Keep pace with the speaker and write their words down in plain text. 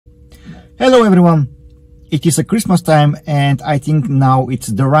Hello everyone, it is a Christmas time and I think now it's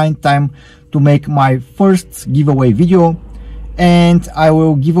the right time to make my first giveaway video, and I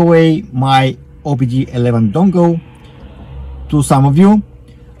will give away my OBDEleven dongle to some of you.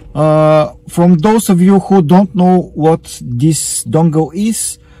 From those of you who don't know what this dongle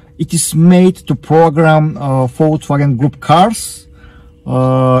is, it is made to program Volkswagen Group cars,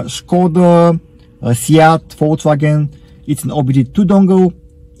 Skoda, Fiat, Volkswagen. It's an OBD2 dongle.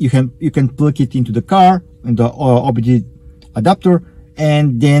 You can plug it into the car in the OBD adapter,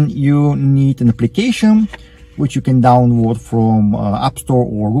 and then you need an application which you can download from App Store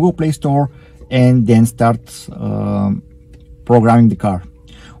or Google Play Store, and then start programming the car.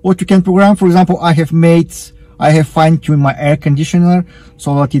 What you can program, for example, I have fine-tuned my air conditioner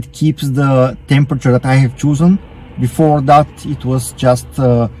so that it keeps the temperature that I have chosen. Before that, it was just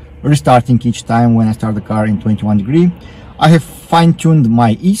restarting each time when I start the car in 21 degrees. I have fine-tuned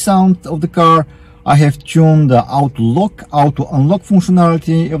my e-sound of the car. I have tuned the auto-unlock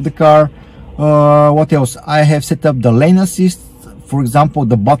functionality of the car. What else? I have set up the lane assist. For example,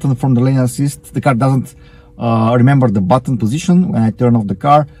 the button from the lane assist, the car doesn't remember the button position when I turn off the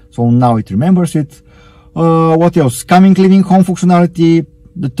car, so now it remembers it. What else? Coming, leaving, home functionality,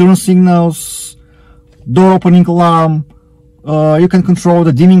 the turn signals, door opening alarm. You can control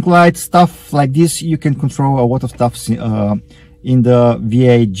the dimming light, stuff like this. You can control a lot of stuff in the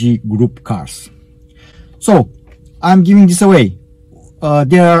VAG group cars. So I'm giving this away.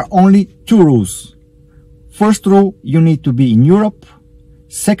 There are only two rules. First rule, you need to be in Europe.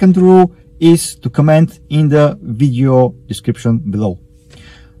 Second rule is to comment in the video description below.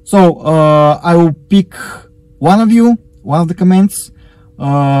 So I will pick one of you, one of the comments,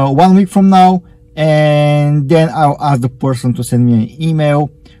 1 week from now, and then I'll ask the person to send me an email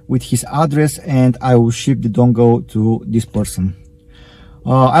with his address, and I will ship the dongle to this person.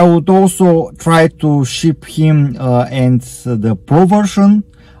 I would also try to ship him and the Pro version.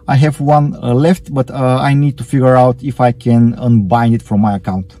 I have one left, but I need to figure out if I can unbind it from my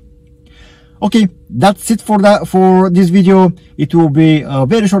account. Okay, that's it for this video. It will be a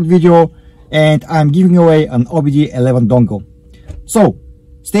very short video, and I'm giving away an OBDEleven dongle. So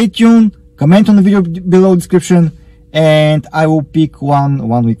stay tuned. Comment on the video below description, and I will pick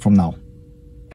one week from now.